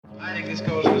make this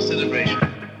call to a celebration.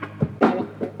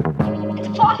 It's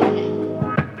a party.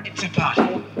 It's a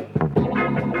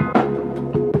party.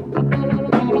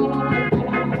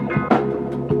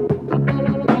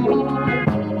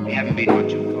 We haven't been what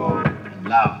you call in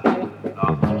love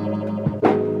long.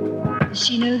 Does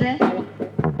she know that?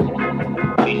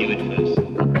 She knew it first.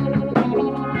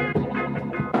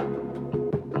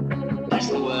 That's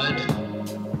the word.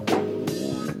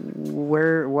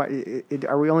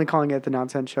 Are we only calling it the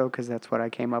Nonsense Show because that's what I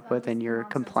came up with and you're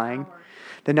complying?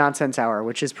 The Nonsense Hour,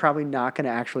 which is probably not going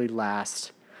to actually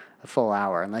last a full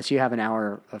hour unless you have an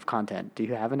hour of content. Do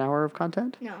you have an hour of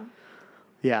content? No.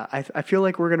 Yeah, I feel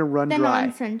like we're going to run The dry.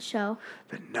 Nonsense Show.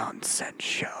 The Nonsense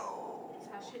Show. Is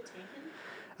that shit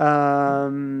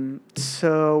taken?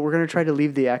 So we're going to try to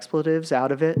leave the expletives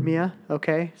out of it, Mia.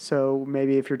 Okay. So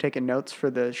maybe if you're taking notes for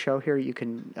the show here, you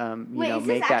can, Wait, is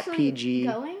make this that actually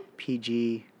going?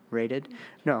 PG rated.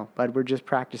 No, but we're just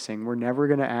practicing. We're never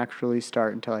going to actually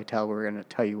start until I tell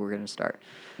you we're going to start.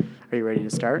 Are you ready to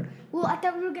start? Well, I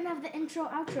thought we were going to have the intro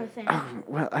outro thing.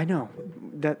 Well, I know.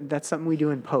 That's something we do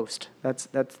in post. That's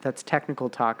technical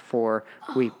talk for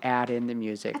we add in the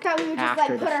music I thought we would just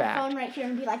after like the put our fact. phone right here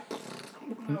and be like,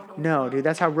 No, dude,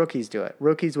 that's how rookies do it.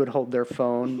 Rookies would hold their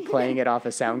phone, playing it off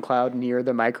of SoundCloud near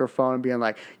the microphone and being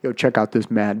like, yo, check out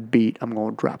this mad beat. I'm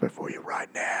going to drop it for you right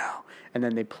now. And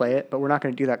then they play it, but we're not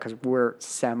going to do that because we're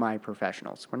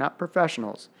semi-professionals. We're not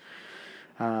professionals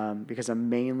because I'm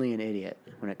mainly an idiot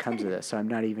when it comes to this. So I'm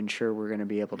not even sure we're going to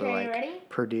be able to Okay, you ready?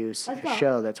 produce Let's a go.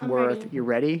 show that's I'm worth. ready. You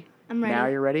ready? I'm ready. Now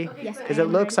you're ready? Okay, Yes, Because I it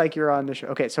am looks ready. like you're on the show.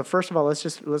 Okay, so first of all,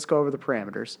 let's go over the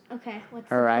parameters. Okay, what's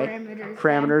All the right. parameters?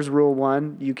 Parameters, rule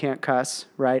 1, you can't cuss,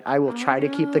 right? I will try to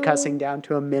keep the cussing down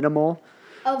to a minimal.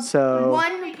 Of So-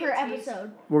 one per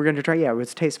episode. We're going to try,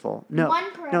 it's tasteful. No,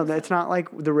 One per no, episode. it's not like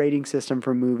the rating system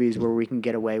for movies where we can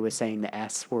get away with saying the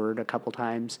S word a couple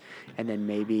times and then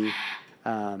maybe,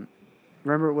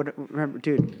 remember,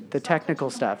 dude, the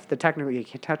technical stuff, you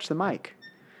can't touch the mic.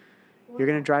 You're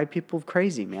going to drive people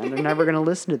crazy, man. They're never going to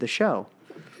listen to the show.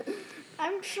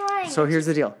 I'm trying. So here's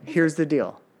the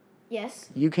deal. Yes.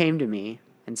 You came to me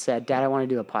and said, Dad, I want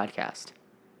to do a podcast.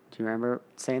 Do you remember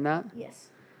saying that? Yes.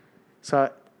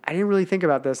 So I didn't really think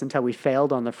about this until we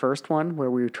failed on the first one where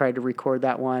we tried to record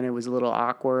that one. It was a little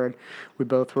awkward. We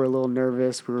both were a little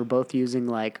nervous. We were both using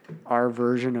like our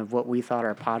version of what we thought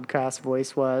our podcast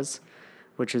voice was,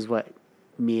 which is what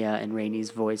Mia and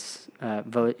Rainey's voice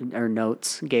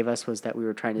notes gave us, was that we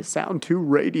were trying to sound to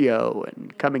radio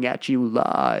and coming at you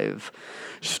live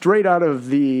straight out of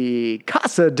the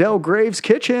Casa del Grave's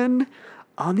kitchen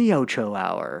on the Ocho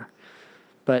Hour.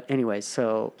 But anyways,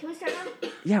 so Can we start now?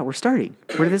 yeah, we're starting.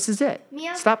 This is it.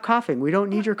 Mia? Stop coughing. We don't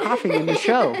need your coughing in the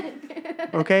show.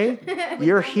 Okay?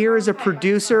 You're here as a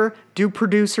producer. Do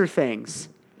producer things.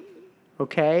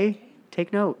 Okay?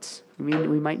 Take notes. I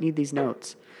mean, we might need these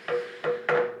notes.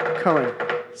 Cohen,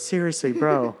 seriously,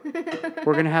 bro.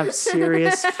 We're going to have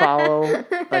serious follow,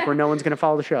 like where no one's going to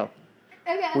follow the show.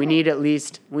 Okay. We need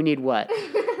what?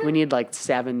 We need like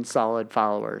 7 solid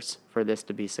followers for this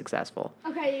to be successful.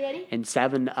 Okay, you ready? And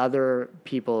 7 other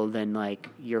people than like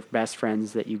your best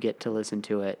friends that you get to listen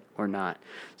to it or not.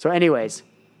 So anyways,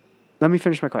 let me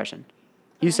finish my question.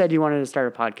 You said you wanted to start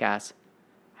a podcast.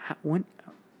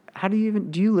 How do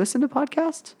you listen to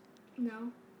podcasts?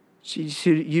 No.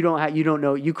 You don't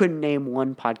know, you couldn't name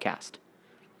one podcast,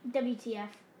 WTF.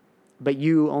 but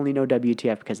you only know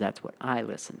WTF because that's what I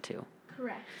listen to.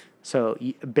 Correct. So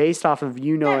based off of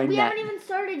you knowing we that. haven't even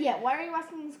started yet. Why are you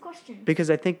asking these questions?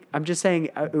 Because I'm just saying,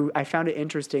 I found it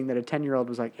interesting that a 10-year-old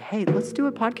was like, hey, let's do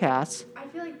a podcast. I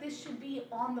feel like this should be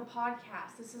on the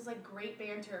podcast. This is like great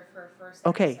banter for a first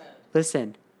Okay, episode.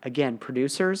 listen. Again,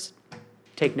 producers,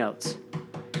 take notes.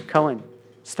 Cohen,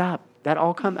 stop.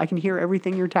 I can hear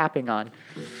everything you're tapping on.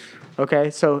 Okay,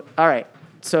 so, all right.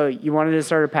 So you wanted to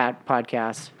start a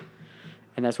podcast,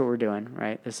 and that's what we're doing,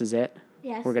 right? This is it?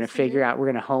 Yes. We're going to figure out, we're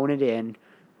going to hone it in.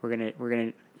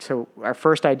 So our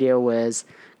first idea was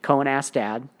Cohen asked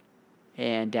Dad,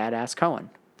 and Dad asked Cohen.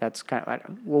 That's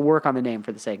we'll work on the name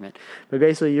for the segment. But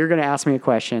basically, you're going to ask me a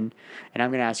question, and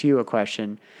I'm going to ask you a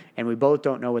question, and we both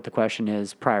don't know what the question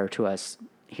is prior to us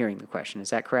hearing the question. Is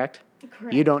that correct?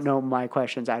 Correct. You don't know my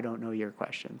questions. I don't know your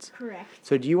questions. Correct.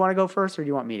 So do you want to go first, or do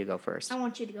you want me to go first? I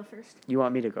want you to go first. You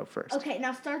want me to go first. Okay,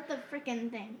 now start the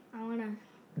freaking thing. I want to...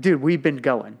 Dude, we've been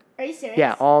going. Are you serious?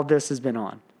 Yeah, all this has been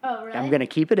on. Oh, really? I'm going to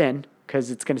keep it in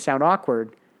because it's going to sound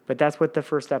awkward, but that's what the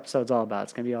first episode's all about.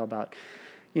 It's going to be all about,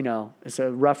 it's a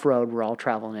rough road. We're all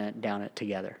traveling down it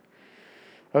together.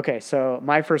 Okay, so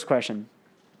my first question.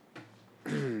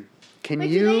 Wait, do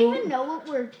they even know what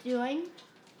we're doing?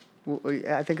 Well,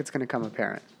 I think it's going to come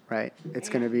apparent right? It's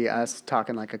going to be us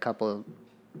talking like a couple,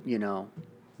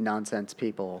 nonsense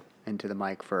people into the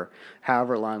mic for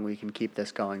however long we can keep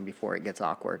this going before it gets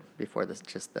awkward, before this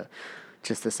just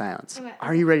the silence. Okay.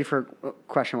 Are you ready for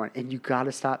question 1? And you got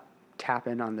to stop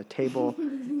tapping on the table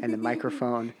and the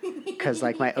microphone because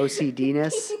like my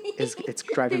OCD-ness it's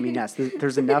driving me nuts.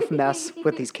 There's enough mess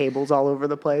with these cables all over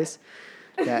the place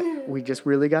that we just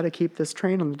really got to keep this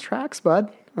train on the tracks,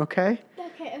 bud. Okay?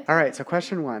 Okay. All right, so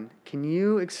question 1. Can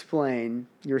you explain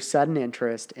your sudden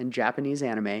interest in Japanese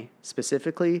anime,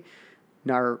 specifically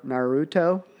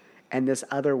Naruto, and this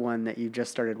other one that you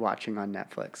just started watching on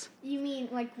Netflix? You mean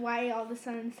like why all of a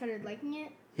sudden started liking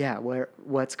it? Yeah,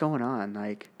 what's going on?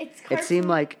 Like It's it seemed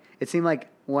like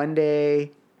one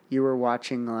day you were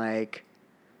watching like,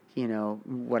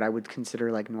 what I would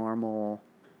consider like normal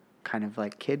kind of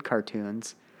like kid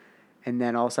cartoons, and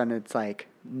then all of a sudden it's like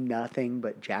nothing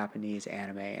but Japanese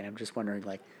anime, and I'm just wondering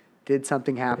like, did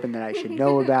something happen that I should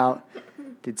know about?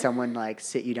 Did someone like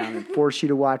sit you down and force you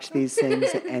to watch these things,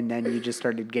 and then you just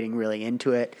started getting really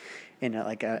into it in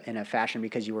a fashion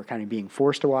because you were kind of being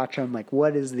forced to watch them? Like,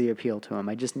 what is the appeal to them?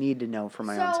 I just need to know for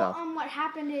my own self. What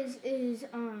happened is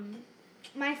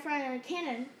my friend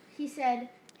Cannon, he said,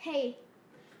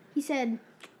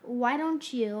 why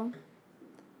don't you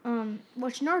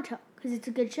watch Naruto? Because it's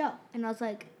a good show. And I was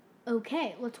like,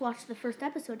 okay, let's watch the first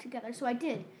episode together. So I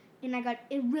did. And I got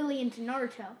really into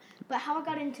Naruto. But how I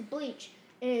got into Bleach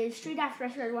is straight after I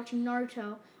started watching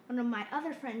Naruto, one of my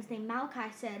other friends named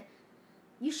Malachi said,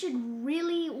 you should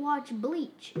really watch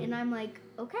Bleach. And I'm like,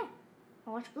 okay,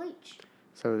 I'll watch Bleach.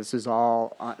 So this is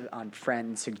all on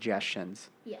friend suggestions.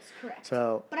 Yes, correct.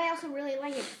 So, but I also really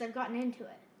like it because I've gotten into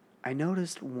it. I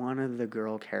noticed one of the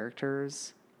girl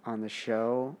characters on the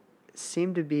show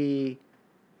seemed to be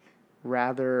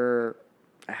rather,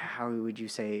 how would you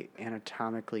say,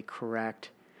 anatomically correct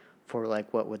for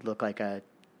like what would look like a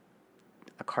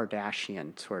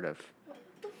Kardashian sort of. What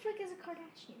the frick is a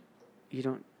Kardashian? You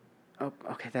don't. Oh,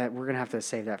 okay. That we're gonna have to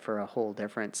save that for a whole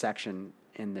different section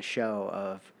in the show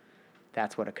of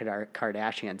that's what a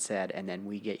Kardashian said, and then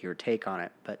we get your take on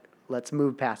it. But let's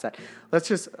move past that.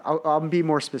 I'll be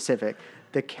more specific.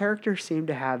 The character seemed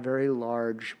to have very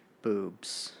large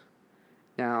boobs.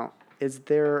 Now, is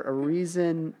there a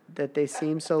reason that they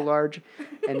seem so large,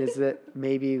 and is that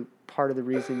maybe part of the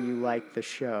reason you like the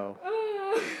show?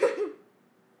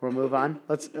 We'll move on.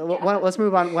 Let's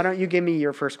move on. Why don't you give me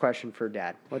your first question for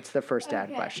Dad? What's the first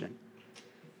Dad question?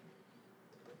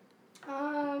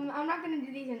 I'm not gonna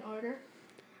do these in order.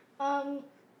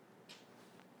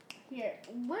 Here.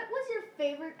 What was your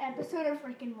favorite episode of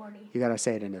Rick and Morty? You gotta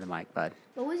say it into the mic, bud.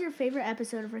 What was your favorite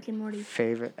episode of Rick and Morty?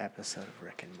 Favorite episode of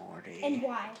Rick and Morty. And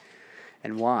why?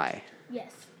 And why?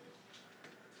 Yes.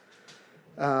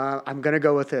 I'm gonna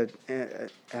go with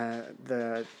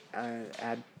the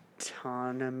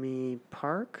Autonomy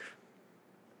Park.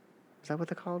 Is that what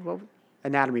they're called?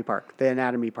 Anatomy Park. The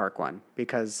Anatomy Park one,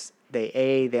 because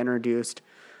they introduced.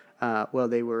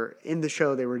 They were in the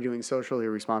show. They were doing socially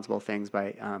responsible things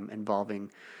by involving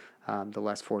the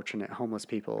less fortunate homeless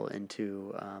people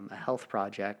into a health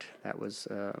project that was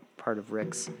part of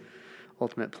Rick's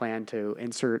ultimate plan to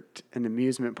insert an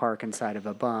amusement park inside of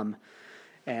a bum.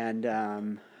 And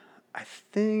I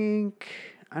think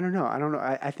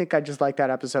I just liked that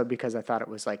episode because I thought it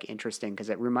was like interesting because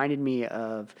it reminded me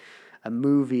of a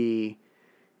movie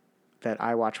that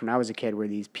I watched when I was a kid where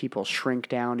these people shrink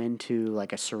down into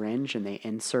like a syringe and they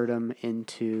insert them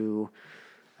into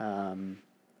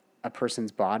a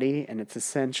person's body, and it's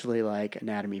essentially like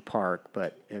Anatomy Park,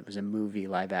 but it was a movie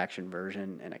live action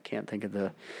version, and I can't think of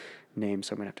the name,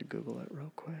 so I'm gonna have to Google it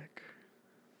real quick.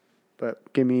 But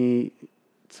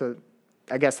so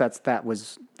I guess that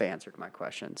was the answer to my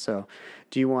question. So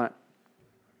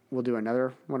we'll do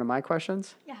another one of my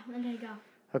questions? Yeah, I'm gonna go.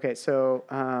 Okay, so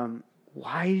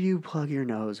why do you plug your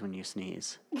nose when you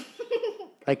sneeze?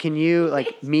 Like, can you,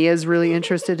 like, Mia's really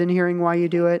interested in hearing why you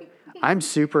do it. I'm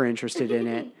super interested in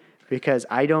it because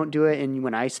I don't do it. And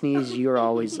when I sneeze, you're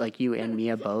always like, you and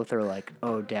Mia both are like,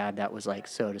 oh, Dad, that was like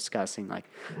so disgusting. Like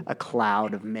a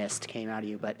cloud of mist came out of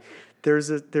you. But there's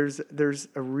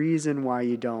a reason why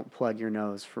you don't plug your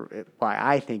nose why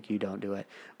I think you don't do it.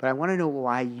 But I want to know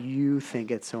why you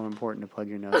think it's so important to plug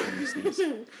your nose when you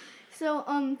sneeze. So,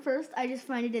 first, I just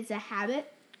find it's a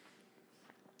habit.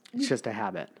 It's just a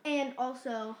habit. And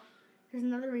also, there's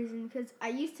another reason, because I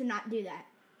used to not do that.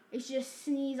 It's just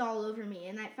sneeze all over me,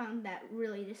 and I found that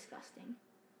really disgusting.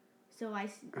 So I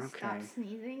stopped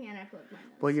sneezing, and I plugged my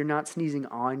nose. Well, you're not sneezing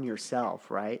on yourself,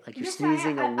 right? Like, you're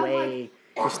sneezing away.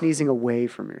 You're sneezing away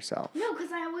from yourself. No,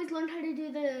 because I always learned how to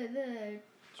do the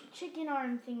chicken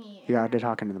arm thingy. You got to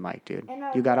talk into the mic, dude. And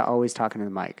our You got to what? always talk into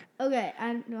the mic. Okay,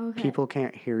 okay. People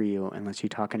can't hear you unless you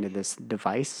talk into this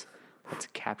device that's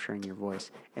capturing your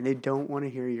voice. And they don't want to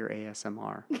hear your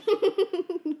ASMR.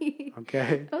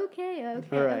 Okay? Okay.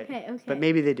 All right. Okay. But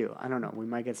maybe they do. I don't know. We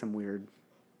might get some weird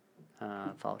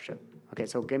fellowship. Okay,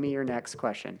 so give me your next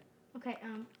question. Okay.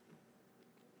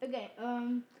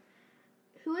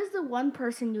 Who is the one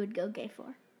person you would go gay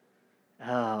for?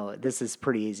 Oh, this is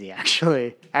pretty easy,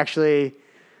 actually. Actually,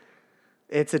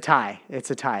 it's a tie.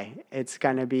 It's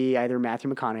going to be either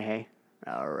Matthew McConaughey.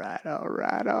 All right.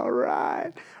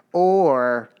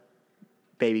 Or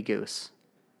Baby Goose.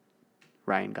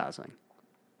 Ryan Gosling.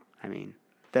 I mean,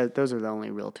 those are the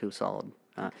only real two solid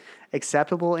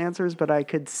acceptable answers, but I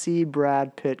could see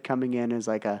Brad Pitt coming in as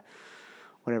like a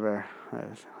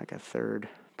third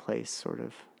place sort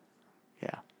of.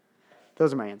 Yeah.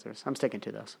 Those are my answers. I'm sticking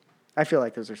to those. I feel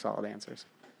like those are solid answers.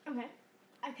 Okay.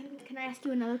 Can I ask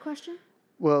you another question?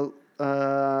 Well,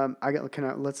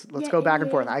 let's go back and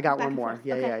forth. I got one more.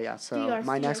 Yeah. So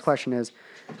my next question is,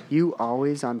 you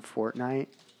always on Fortnite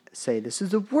say this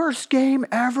is the worst game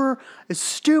ever. It's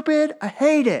stupid. I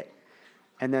hate it.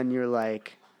 And then you're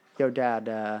like, "Yo, Dad,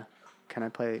 can I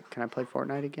play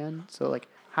Fortnite again?" So like,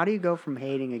 how do you go from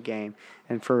hating a game?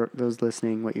 And for those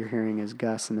listening, what you're hearing is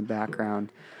Gus in the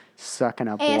background sucking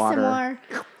up water.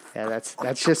 ASMR. Yeah,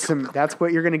 that's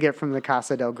what you're going to get from the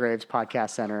Casa del Graves podcast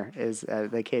center is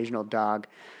the occasional dog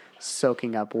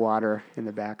soaking up water in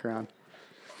the background.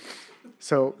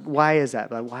 So why is that?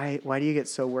 But why do you get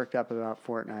so worked up about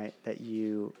Fortnite that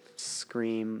you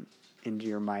scream into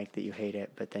your mic that you hate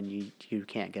it, but then you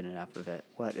can't get enough of it?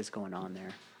 What is going on there?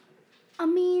 I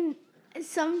mean,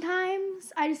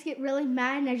 sometimes I just get really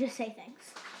mad and I just say things.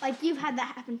 Like, you've had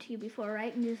that happen to you before,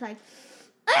 right? And you're just like,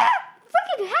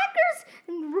 fucking hackers,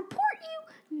 and report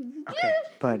you. Okay,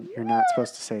 but you're not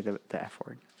supposed to say the F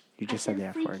word. You just said the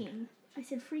F word. I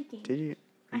said freaking. Did you?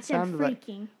 I said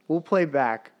freaking. We'll play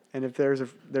back, and if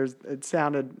it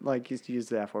sounded like you used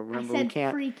the F word. Remember, I said we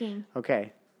can't. Freaking.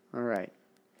 Okay, all right.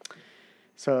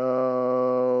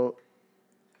 So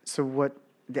what?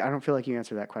 I don't feel like you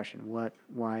answered that question.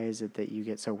 Why is it that you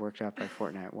get so worked up by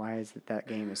Fortnite? Why is it that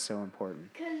game is so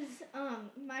important? Because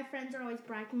my friends are always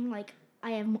bragging like,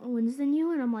 I have more wins than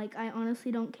you, and I'm like, I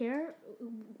honestly don't care.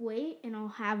 Wait, and I'll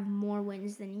have more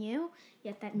wins than you.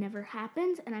 Yet that never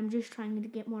happens, and I'm just trying to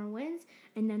get more wins.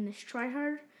 And then this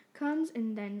tryhard comes,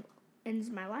 and then ends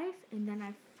my life, and then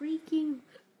I freaking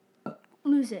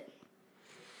lose it.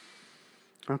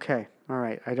 Okay, all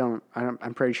right.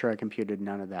 I'm pretty sure I computed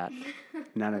none of that.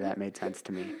 None of that made sense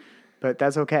to me, but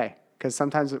that's okay because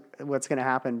sometimes what's going to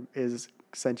happen is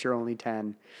since you're only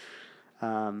 10.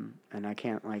 And I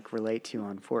can't like relate to you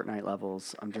on Fortnite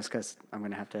levels. I'm going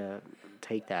to have to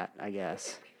take that, I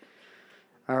guess.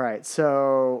 All right.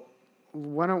 So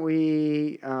why don't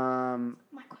we, My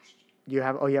question. you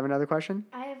have another question?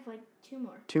 I have like 2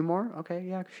 more. 2 more? Okay.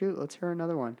 Yeah, shoot. Let's hear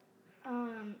another one.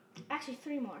 Actually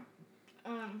 3 more.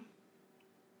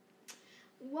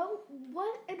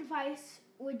 What advice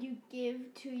would you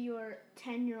give to your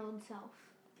 10-year-old self?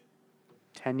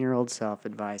 10-year-old self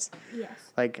advice.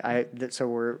 Yes. Like so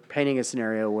we're painting a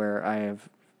scenario where I have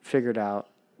figured out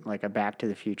like a Back to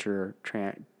the Future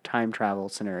time travel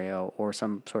scenario or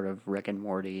some sort of Rick and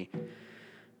Morty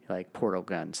like portal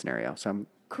gun scenario. So I'm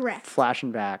correct.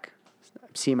 Flashing back,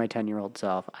 see my 10-year-old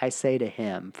self. I say to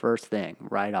him first thing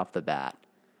right off the bat,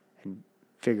 and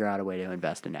figure out a way to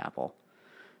invest in Apple.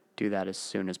 Do that as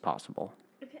soon as possible,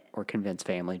 or convince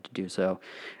family to do so,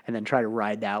 and then try to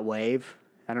ride that wave.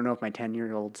 I don't know if my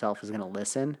 10-year-old self is going to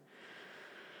listen.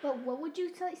 But what would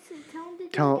you tell him to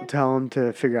do? Tell him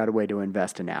to figure out a way to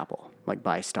invest in Apple, like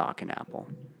buy stock in Apple.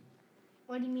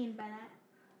 What do you mean by that?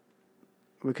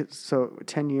 Because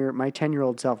my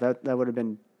 10-year-old self, that would have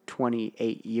been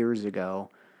 28 years ago.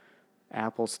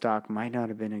 Apple stock might not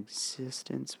have been in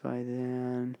existence by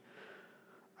then.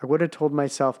 I would have told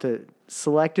myself to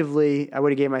selectively, I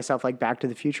would have gave myself like Back to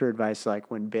the Future advice,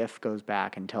 like when Biff goes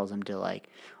back and tells him to like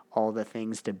all the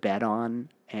things to bet on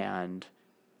and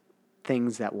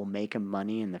things that will make him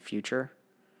money in the future.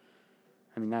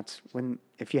 I mean,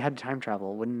 if you had time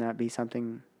travel, wouldn't that be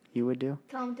something you would do?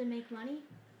 Tell him to make money?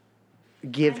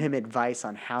 Give him advice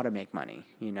on how to make money,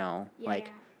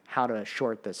 how to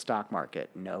short the stock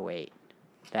market in 2008.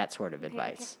 That sort of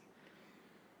advice. Okay.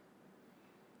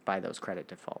 Buy those credit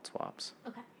default swaps.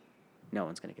 Okay. No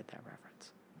one's going to get that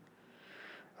reference.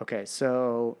 Okay,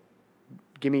 so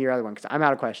give me your other one, because I'm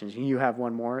out of questions. You have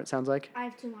one more, it sounds like? I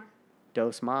have 2 more.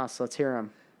 Dos mas. Let's hear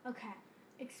them. Okay.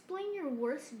 Explain your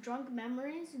worst drunk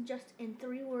memories just in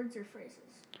 3 words or phrases.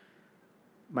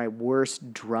 My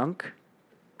worst drunk?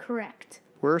 Correct.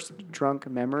 Worst drunk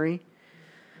memory?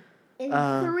 In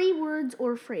 3 words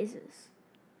or phrases.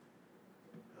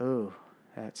 Oh,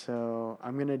 so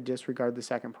I'm going to disregard the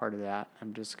second part of that.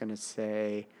 I'm just going to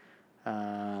say,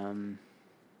 I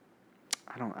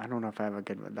don't know if I have a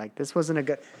good one. Like this wasn't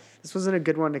a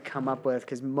good one to come up with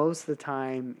because most of the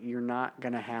time you're not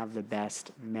going to have the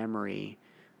best memory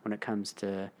when it comes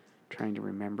to trying to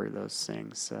remember those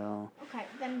things. So Okay,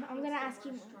 then I'm going to ask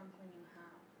you.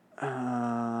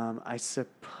 I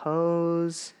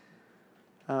suppose.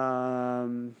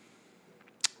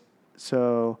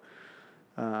 So,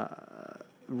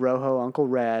 Rojo, Uncle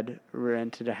Red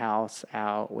rented a house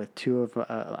out with 2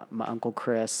 of my Uncle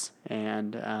Chris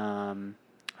and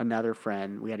another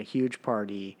friend. We had a huge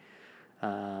party.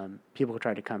 People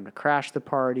tried to come to crash the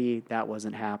party. That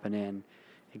wasn't happening.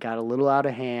 It got a little out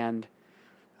of hand.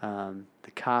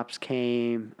 The cops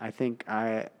came. I think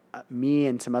me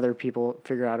and some other people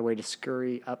figured out a way to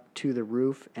scurry up to the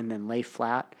roof and then lay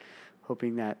flat,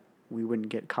 hoping that we wouldn't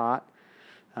get caught,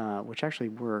 which actually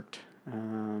worked.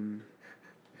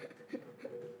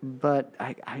 But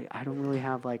I don't really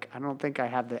have I don't think I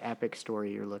have the epic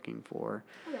story you're looking for.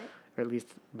 Okay. Or at least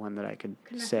one that I could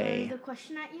Can say. I throw the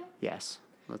question at you? Yes.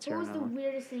 Let's What hear was another the one.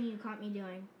 weirdest thing you caught me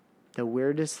doing? The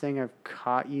weirdest thing I've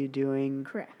caught you doing?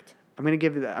 Correct. I'm gonna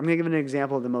give an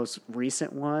example of the most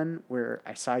recent one where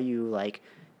I saw you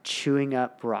chewing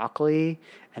up broccoli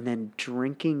and then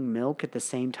drinking milk at the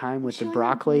same time with the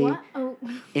broccoli. What? Oh.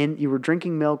 You were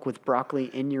drinking milk with broccoli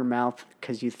in your mouth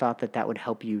because you thought that would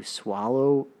help you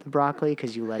swallow the broccoli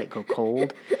because you let it go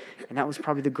cold, and that was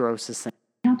probably the grossest thing.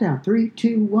 Countdown 3,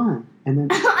 2, 1, and then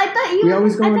I thought you. We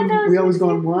always go on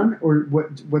example. 1, or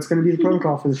what's going to be the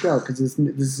protocol for the show because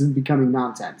this is becoming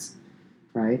nonsense,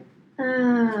 right?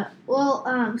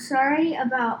 Sorry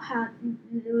about how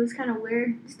it was kind of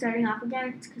weird starting off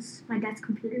again. It's because my dad's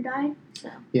computer died, so.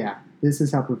 Yeah, this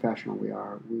is how professional we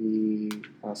are. We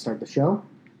start the show.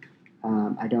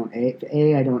 I don't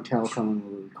tell someone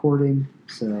we're recording,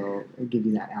 so I give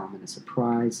you that element of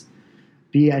surprise.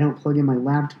 B, I don't plug in my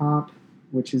laptop,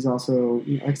 which is also,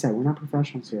 like I said, we're not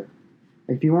professionals here.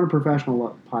 If you want a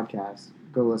professional podcast,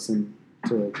 go listen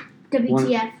to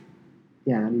WTF.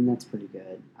 Yeah, I mean, that's pretty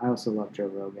good. I also love Joe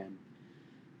Rogan.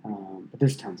 But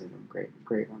there's tons of them,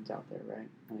 great ones out there, right?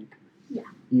 Yeah.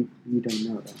 You don't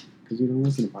know them because you don't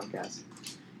listen to podcasts.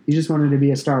 You just wanted to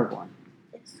be a star of one.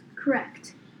 Yes,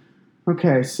 correct.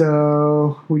 Okay,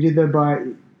 so we did the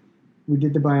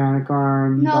bionic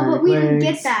arm. No, bionic but we legs. didn't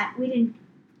get that. We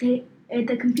didn't.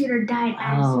 The computer died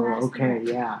as Oh, last okay,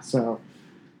 minute. yeah. So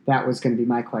that was going to be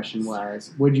my question: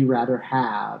 would you rather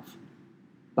have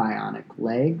bionic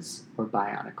legs or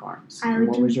bionic arms? And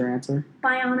what was your answer?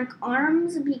 Bionic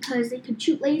arms because they could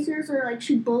shoot lasers or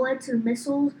shoot bullets or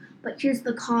missiles. But here's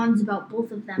the cons about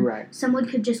both of them. Right. Someone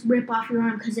could just rip off your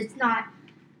arm because it's not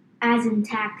as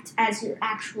intact as your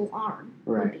actual arm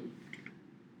would be.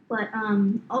 But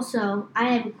also, I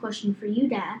have a question for you,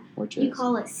 Dad. Which you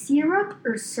call it syrup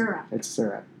or syrup? It's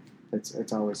syrup.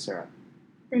 It's always syrup.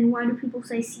 Then why do people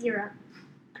say syrup?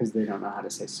 Because they don't know how to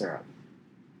say syrup.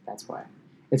 That's why.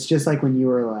 It's just like when you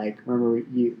were remember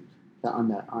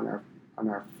on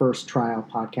our first trial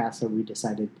podcast that we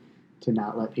decided to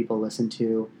not let people listen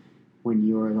to, when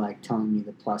you were telling me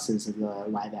the pluses of the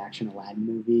live action Aladdin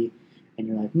movie, and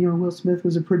you're like, Will Smith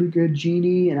was a pretty good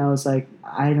genie, and I was like,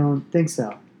 I don't think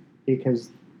so, because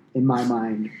in my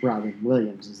mind, Robin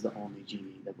Williams is the only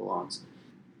genie that belongs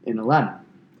in Aladdin.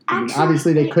 I mean,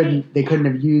 obviously they couldn't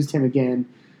have used him again.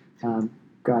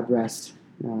 God rest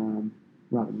Robin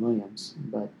Williams,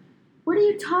 but what are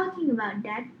you talking about,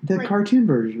 Dad? The cartoon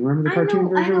version. Remember the cartoon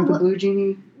version with the blue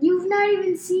genie? You've not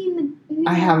even seen the.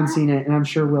 I haven't seen it, and I'm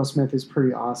sure Will Smith is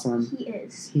pretty awesome. He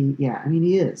is. He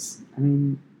is. I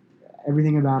mean,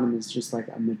 everything about him is just like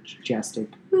a majestic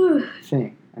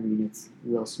thing. I mean, it's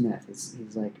Will Smith.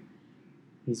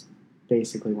 He's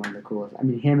basically one of the coolest. I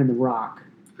mean, him and The Rock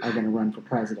are going to run for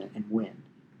president and win.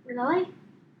 Really?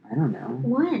 I don't know.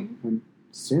 When?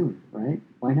 Soon, right?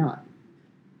 Why not?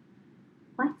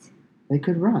 What? They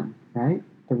could run, right?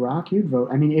 The Rock, you'd vote.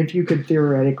 I mean, if you could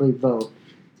theoretically vote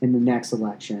in the next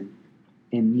election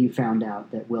and you found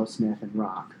out that Will Smith and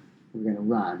Rock were going to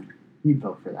run, you'd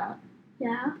vote for that.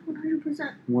 Yeah,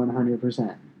 100%.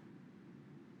 100%.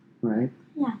 Right?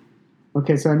 Yeah.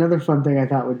 Okay, so another fun thing I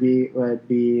thought would be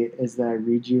is that I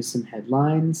read you some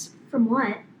headlines. From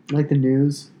what? Like the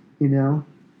news, and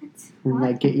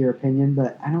get your opinion.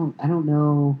 But I don't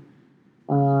know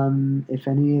if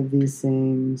any of these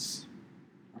things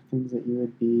are things that you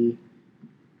would be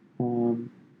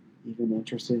even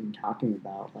interested in talking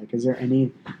about. Is there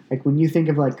any when you think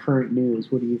of current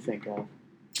news, what do you think of?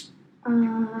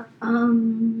 My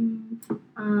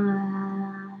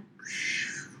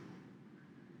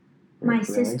Really?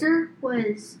 sister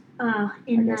was I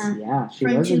in guess, the yeah, she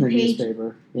front was in the 2 page.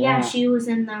 newspaper. Yeah, she was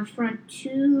in the front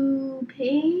 2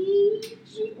 page.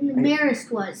 And the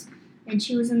Marist was. And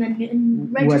she was in the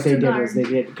Register What they did Guard. was they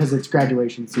did, because it's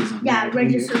graduation season. Yeah, right?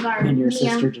 Register Guard. And your Mia.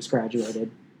 sister just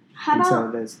graduated. How And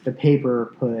about so the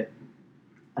paper put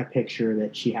a picture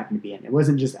that she happened to be in. It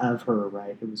wasn't just of her,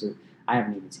 right? It was I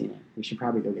haven't even seen it. We should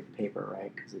probably go get the paper,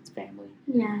 right? Because it's family.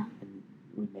 Yeah. And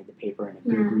we made the paper in a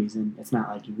good reason. It's not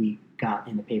like we got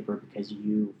in the paper because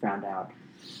you found out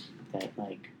that,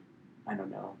 like, I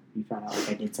don't know, you found out like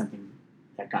I did something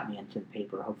that got me into the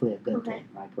paper. Hopefully a good thing,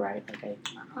 like, right? Like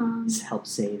I helped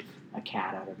save a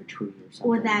cat out of a tree or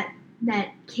something. Or that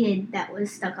kid that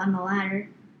was stuck on the ladder.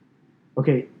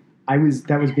 Okay,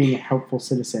 that was being a helpful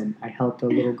citizen. I helped a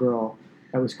little girl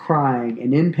that was crying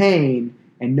and in pain,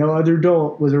 and no other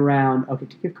adult was around. Okay,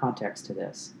 to give context to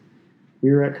this,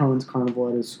 we were at Cohen's Carnival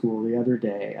at his school the other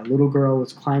day. A little girl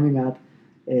was climbing up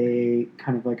a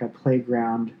kind of like a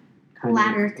playground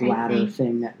ladder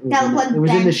thing that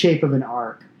was in the shape of an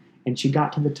arc, and she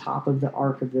got to the top of the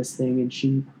arc of this thing, and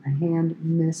her hand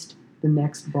missed the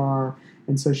next bar,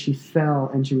 and so she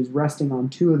fell, and she was resting on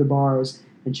 2 of the bars,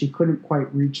 and she couldn't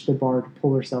quite reach the bar to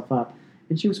pull herself up,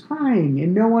 and she was crying,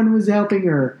 and no one was helping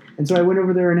her, and so I went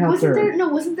over there and helped her.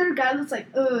 Wasn't there a guy that's like,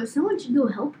 someone should go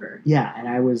help her? Yeah, and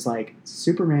I was like,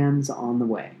 Superman's on the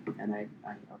way, and I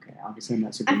okay, obviously I'm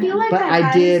not Superman, I feel like but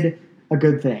I did a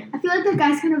good thing. I feel like that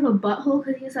guy's kind of a butthole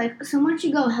because he's like, someone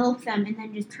should go help them, and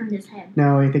then just turned his head.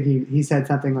 No, I think he said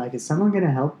something like, is someone going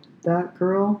to help that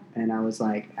girl? And I was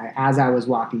like, as I was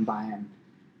walking by him,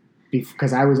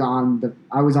 because I was on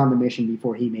the mission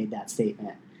before he made that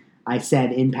statement, I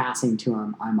said in passing to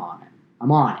him, I'm on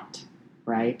it,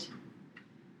 right?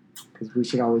 Because we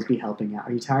should always be helping out.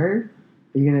 Are you tired?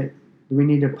 Do we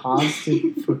need to pause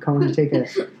for Cohen to take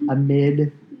a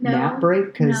mid nap break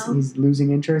because he's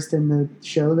losing interest in the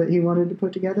show that he wanted to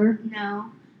put together? No.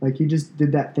 Like you just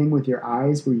did that thing with your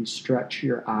eyes where you stretch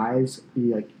your eyes,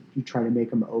 you try to make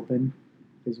them open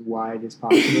as wide as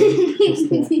possible.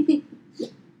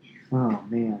 Oh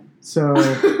man. So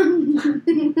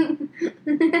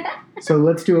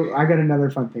let's do. I got another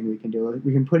fun thing we can do.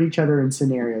 We can put each other in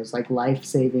scenarios like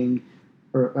life-saving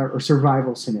or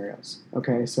survival scenarios.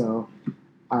 Okay, so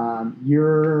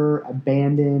you're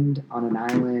abandoned on an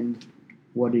island.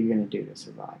 What are you going to do to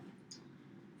survive?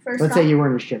 Let's say you were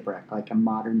in a shipwreck, like a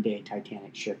modern-day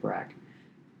Titanic shipwreck.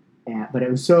 But it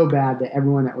was so bad that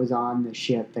everyone that was on the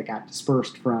ship that got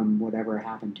dispersed from whatever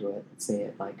happened to it, let's say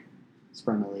it like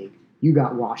sprung a leak, you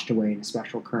got washed away in a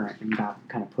special current and got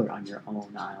kind of put on your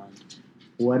own island.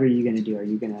 What are you going to do? Are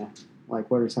you going to,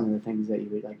 like, what are some of the things that you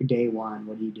would, like, day one,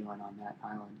 what are you doing on that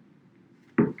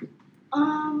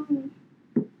island?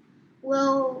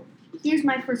 Well, here's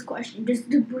my first question. Does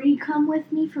debris come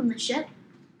with me from the ship?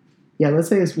 Yeah, let's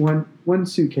say it's one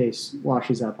suitcase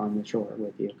washes up on the shore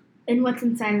with you. And what's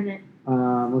inside of it?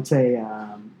 Let's say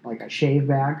like a shave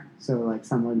bag. So like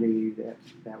somebody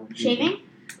that would shaving.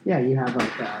 Yeah, you have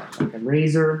like a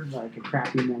razor, like a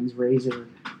crappy men's razor,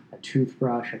 a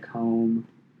toothbrush, a comb,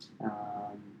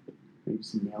 maybe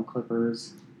some nail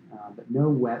clippers, but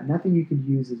nothing you could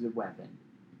use as a weapon.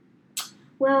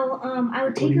 Well, I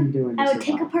would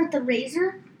take apart the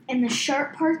razor and the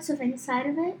sharp parts of inside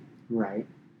of it. Right.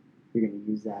 You're going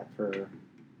to use that for...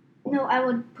 No, I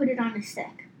would put it on a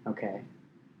stick. Okay.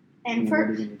 And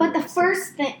the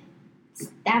first thing,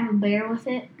 stab a bear with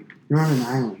it. You're on an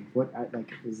island. What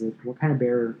kind of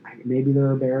bear? Maybe there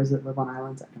are bears that live on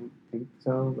islands. I don't think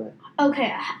so, but...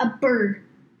 Okay, a bird.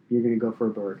 You're going to go for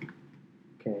a bird.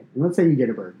 Okay. And let's say you get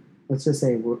a bird. Let's just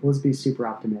say, let's be super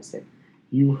optimistic.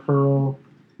 You hurl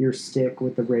your stick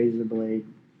with the razor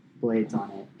blades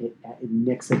on it. It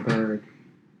nicks a bird.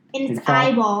 In its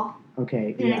eyeball.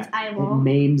 Okay, in its eyeball. It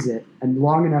maims it, and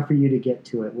long enough for you to get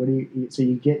to it. So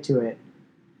you get to it.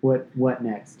 What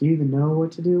next? Do you even know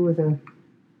what to do with a?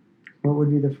 What would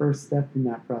be the first step in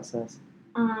that process?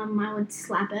 I would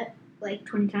slap it like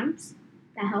 20 times.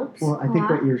 That helps. Well, I think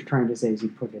what you're trying to say is you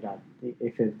put it out.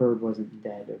 If a bird wasn't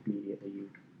dead immediately, you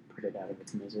put it out of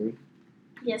its misery.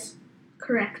 Yes,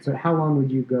 correct. But how long would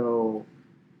you go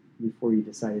before you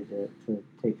decided to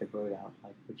take the bird out?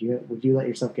 Like, would you let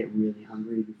yourself get really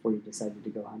hungry before you decided to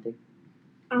go hunting?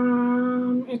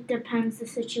 It depends the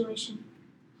situation.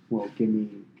 Well, give me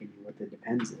what the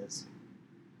depends is.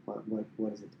 What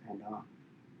does it depend on?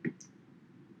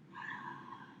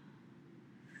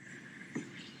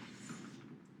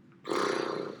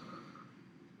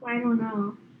 I don't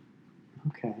know.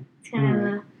 Okay. It's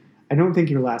kind of I don't think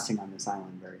you're lasting on this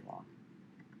island very long.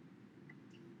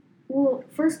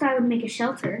 first I would make a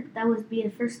shelter. That would be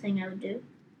the first thing I would do.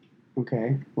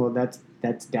 Okay. Well,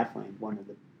 that's definitely one of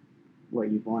what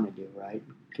you'd want to do, right?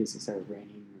 In case it started raining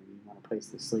or you want a place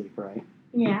to sleep, right?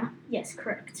 Yeah. Yes,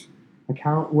 correct. Like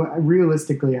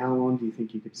realistically, how long do you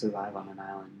think you could survive on an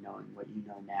island, knowing what you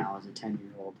know now as a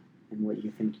 10-year-old, and what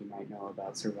you think you might know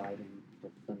about surviving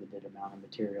with limited amount of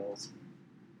materials?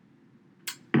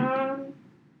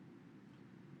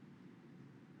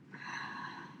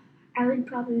 I would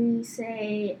probably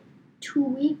say 2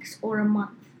 weeks or a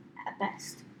month at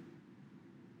best.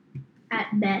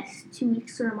 At best, 2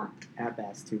 weeks or a month. At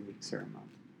best, 2 weeks or a month.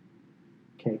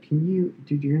 Okay, dude,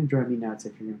 you're going to drive me nuts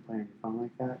if you're going to play on your phone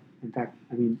like that. In fact,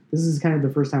 I mean, this is kind of the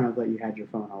first time I've let you had your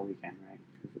phone all weekend, right?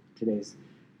 Today's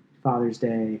Father's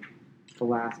Day.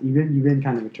 You've been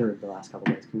kind of a turd the last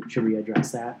couple of days. Should we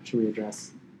address that? Should we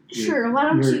address Sure, why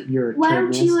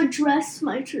don't you address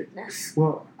my turdness?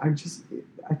 Well, I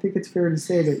think it's fair to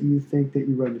say that you think that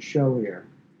you run the show here,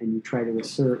 and you try to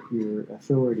assert your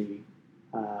authority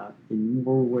in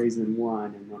more ways than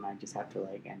one, and then I just have to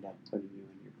end up putting you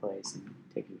in your place and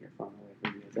taking your phone away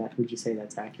from you. Would you say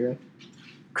that's accurate?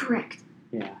 Correct.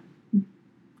 Yeah.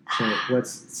 So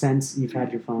since you've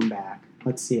had your phone back,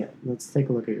 let's see it. Let's take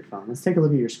a look at your phone. Let's take a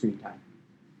look at your screen time.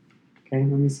 Okay,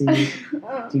 let me see. Do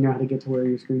you know how to get to where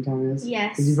your screen time is?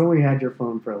 Yes. Because you've only had your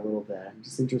phone for a little bit. I'm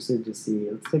just interested to see.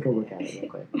 Let's take a look at it real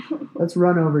quick. Let's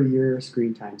run over your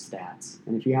screen time stats.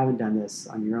 And if you haven't done this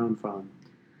on your own phone,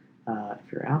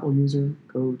 if you're an Apple user,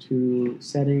 go to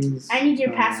settings. I need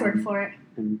your password for it.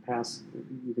 And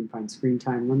you can find screen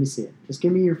time. Let me see it. Just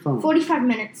give me your phone. 45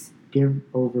 minutes. Give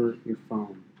over your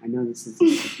phone. I know this is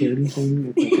a security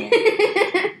thing.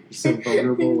 It's you're so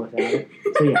vulnerable without it.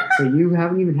 So you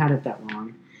haven't even had it that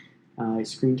long.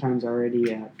 Screen time's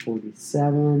already at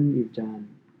 47. You've done,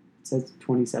 it says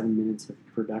 27 minutes of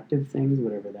productive things,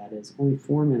 whatever that is. Only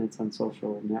 4 minutes on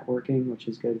social networking, which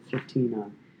is good. 15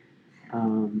 on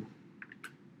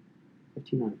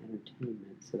entertainment.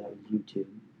 So that was YouTube.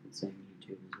 I'm saying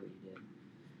YouTube is what you did.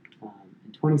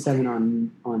 And 27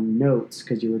 on notes,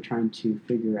 because you were trying to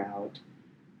figure out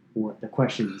what the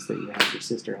questions that you had your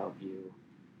sister help you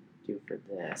do for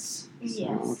this. Yes.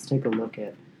 So let's take a look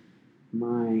at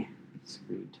my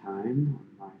screen time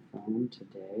on my phone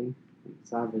today.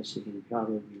 It's obviously going to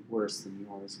probably be worse than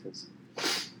yours because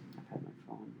I've had my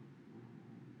phone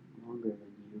longer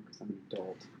than you because I'm an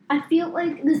adult. I feel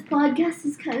like this podcast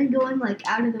is kind of going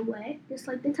out of the way, just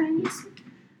like the tiniest.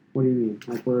 What do you mean?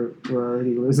 Like we're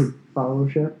already losing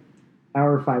followership?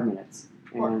 Hour 5 minutes.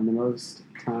 And the most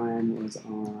time was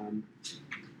on,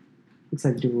 looks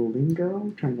like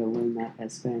Duolingo, trying to learn that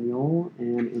Espanol,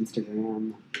 and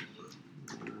Instagram.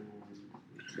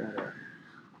 Got a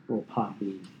little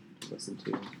poppy to listen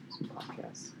to some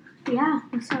podcasts. Yeah,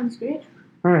 that sounds great.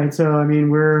 All right, so I mean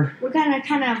we're gonna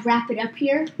kind of wrap it up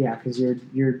here. Yeah, because your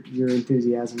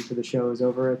enthusiasm for the show is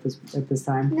over at this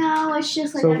time. No, it's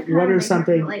just so. What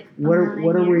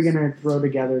are we gonna throw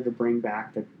together to bring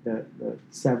back the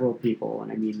several people,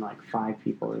 and I mean 5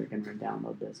 people that are gonna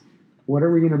download this? What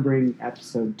are we gonna bring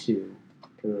episode 2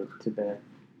 to the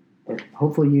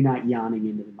hopefully you not yawning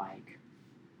into the mic.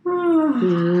 You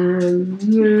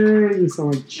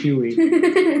sound like Chewy.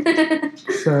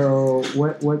 So,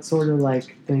 what sort of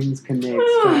things can they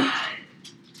expect?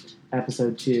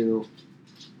 Episode 2,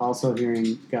 also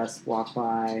hearing Gus walk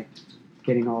by,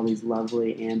 getting all these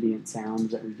lovely ambient sounds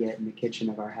that we get in the kitchen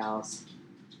of our house.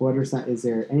 Is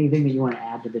there anything that you want to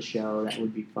add to the show that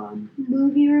would be fun?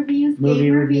 Movie reviews,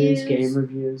 game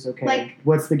reviews. Okay.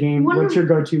 What's the game? What's your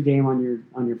go-to game on your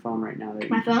phone right now?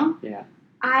 My phone? Yeah.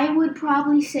 I would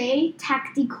probably say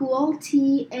Tacticool,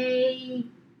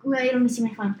 Wait, let me see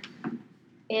my phone.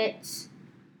 I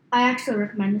actually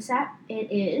recommend this app.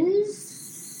 It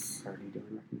is... Already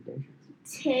doing recommendations.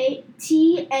 Tacticool.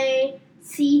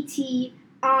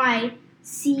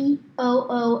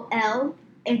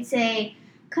 It's a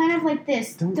kind of like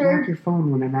this Don't lock your phone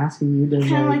when I'm asking you to...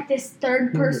 Kind of like this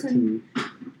third person...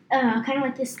 kind of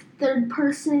like this third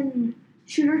person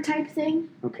shooter type thing.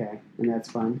 Okay, and that's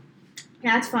fun.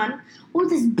 Yeah, it's fun. Or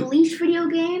this Bleach video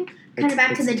game, kind of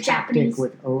back to the Japanese.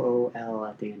 With OOL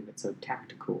at the end of it, so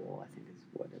Tacticool, I think is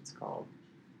what it's called.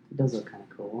 It does look kind of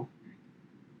cool.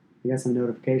 You got some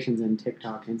notifications in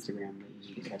TikTok, Instagram that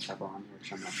you need to catch up on,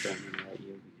 which I'm not sure I'm going to let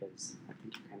you because I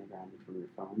think you're kind of grounded from your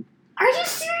phone. Are you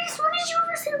serious? When did you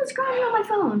ever say it was grounded on my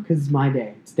phone? Because it's my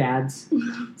day. It's Dad's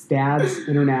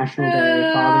International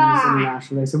Day, Father's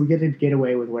International Day, so we get to get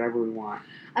away with whatever we want.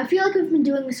 I feel like we've been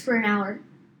doing this for an hour.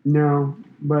 No,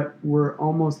 but we're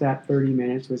almost at 30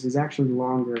 minutes, which is actually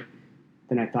longer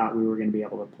then I thought we were going to be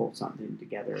able to pull something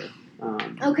together.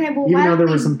 Okay, well, Even why though don't there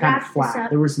we were some kind of wrap this flat, up?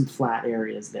 there were some flat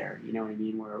areas there. You know what I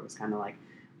mean? Where it was kind of like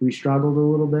we struggled a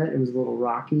little bit. It was a little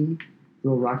rocky.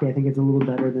 I think it's a little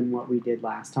better than what we did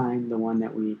last time. The one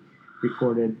that we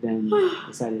recorded, then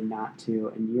decided not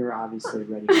to. And you're obviously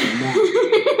ready for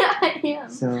that. I am.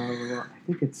 So I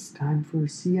think it's time for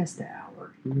siesta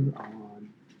hour here on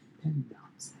the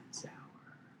Nonsense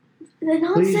Hour. The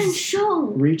Nonsense Please Show.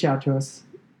 Reach out to us.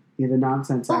 The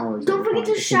Nonsense Hour. is don't what we're forget calling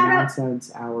to it. shout out- It's the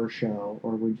Nonsense Hour show,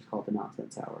 or we just call it the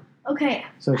Nonsense Hour. Okay,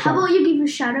 So how about you give a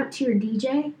shout out to your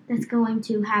DJ that's going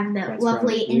to have the That's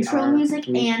lovely right. intro music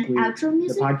and outro The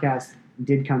music? podcast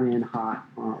did come in hot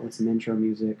with some intro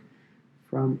music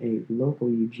from a local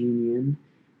Eugenian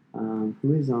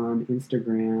who is on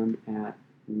Instagram at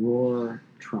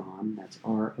Roartron. That's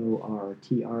RORTRON,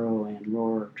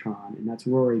 Roartron. And that's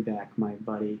Rory Beck, my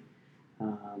buddy,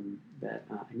 that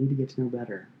I need to get to know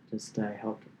better. I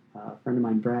helped a friend of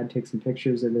mine, Brad, take some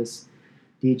pictures of this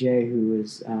DJ who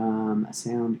is a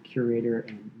sound curator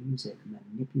and music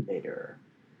manipulator.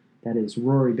 That is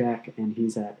Rory Beck, and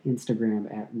he's at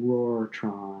Instagram at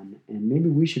Roartron. And maybe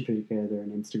we should put together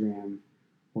an Instagram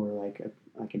or like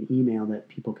an email that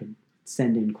people could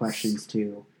send in questions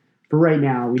to. For right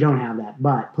now, we don't have that,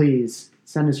 but please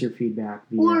send us your feedback.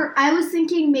 Or I was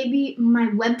thinking maybe my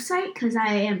website, because I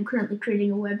am currently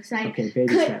creating a website. Okay,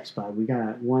 baby steps, bud. We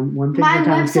got one thing My at a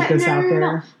time to get website, this out there.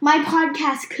 no. My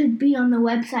podcast could be on the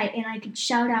website, and I could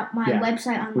shout out my Yeah,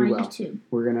 website on we my will. YouTube.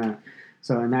 We're gonna.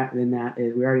 So in that we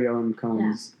already own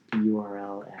Cohen's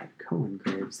URL at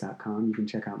cohengraves.com. You can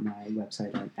check out my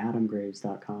website at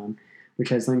adamgraves.com, which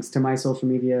has links to my social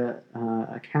media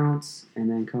accounts. And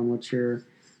then Cohen, what's your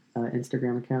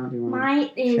Instagram account? Do you want Mine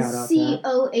is shout out that?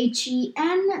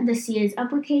 COHEN. The C is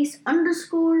uppercase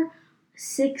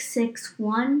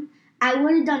 _661. I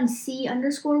would have done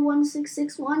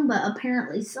C_1661, but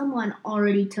apparently someone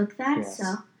already took that. Yes.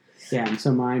 So Yeah, and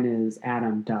so mine is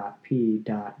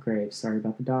adam.p.graves. Sorry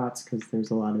about the dots, because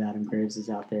there's a lot of Adam Graveses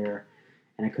out there,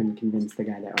 and I couldn't convince the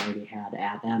guy that already had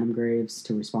at Adam Graves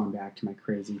to respond back to my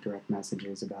crazy direct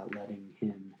messages about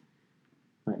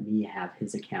let me have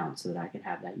his account so that I could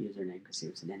have that username, because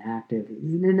he's an inactive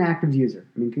user.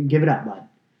 I mean, give it up, bud.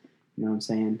 You know what I'm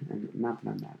saying? And not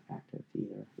that I'm that active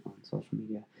either on social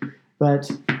media.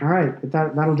 But, all right,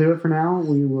 that'll do it for now.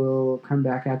 We will come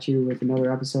back at you with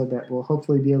another episode that will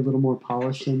hopefully be a little more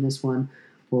polished than this one.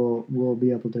 We'll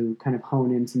be able to kind of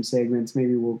hone in some segments.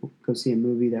 Maybe we'll go see a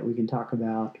movie that we can talk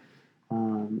about,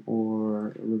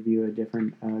 or review a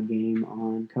different game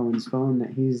on Cohen's phone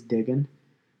that he's digging.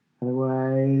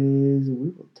 Otherwise,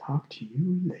 we will talk to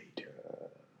you later.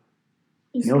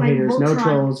 No haters, no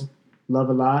trolls. Love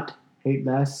a lot, hate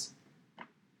less.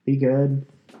 Be good.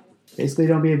 Basically,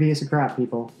 don't be a piece of crap,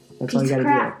 people. That's all you gotta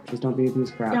do. Just don't be a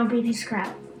piece of crap. don't be a piece of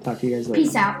crap. Talk to you guys later.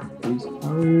 Peace out. Peace out.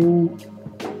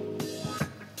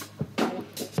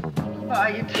 Oh,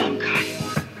 you dumb guy.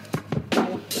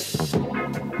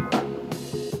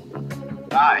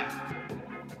 Bye.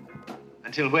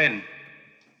 Until when?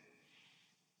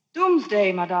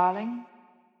 Doomsday, my darling.